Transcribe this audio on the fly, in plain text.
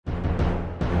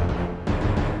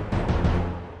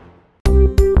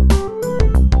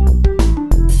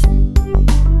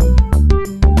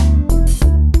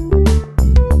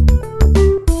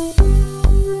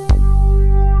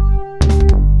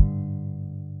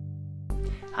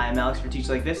Hi, I'm Alex for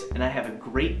TeachLikeThis, and I have a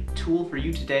great tool for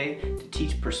you today to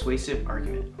teach persuasive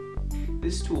argument.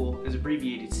 This tool is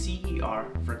abbreviated C.E.R.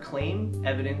 for claim,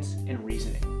 evidence, and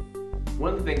reasoning.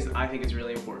 One of the things that I think is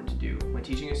really important to do when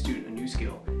teaching a student a new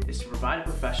skill is to provide a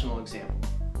professional example.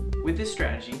 With this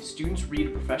strategy, students read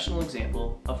a professional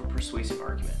example of a persuasive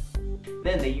argument.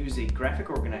 Then they use a graphic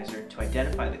organizer to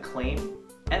identify the claim,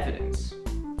 evidence,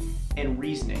 and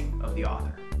reasoning of the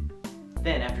author.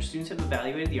 Then, after students have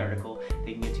evaluated the article,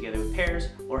 they can get together with pairs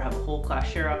or have a whole class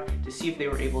share out to see if they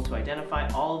were able to identify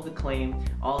all of the claim,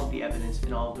 all of the evidence,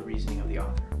 and all of the reasoning of the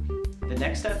author. The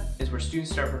next step is where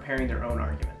students start preparing their own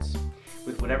arguments.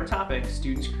 With whatever topic,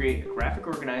 students create a graphic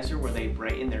organizer where they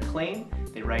write in their claim,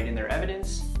 they write in their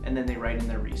evidence, and then they write in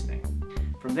their reasoning.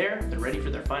 From there, they're ready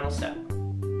for their final step.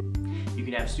 You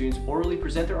can have students orally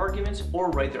present their arguments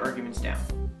or write their arguments down.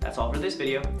 That's all for this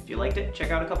video. If you liked it, check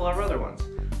out a couple of our other ones.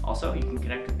 Also, you can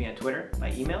connect with me on Twitter,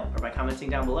 by email, or by commenting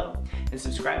down below. And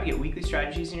subscribe to get weekly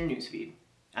strategies in your newsfeed.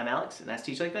 I'm Alex, and that's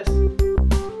Teach Like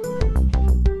This.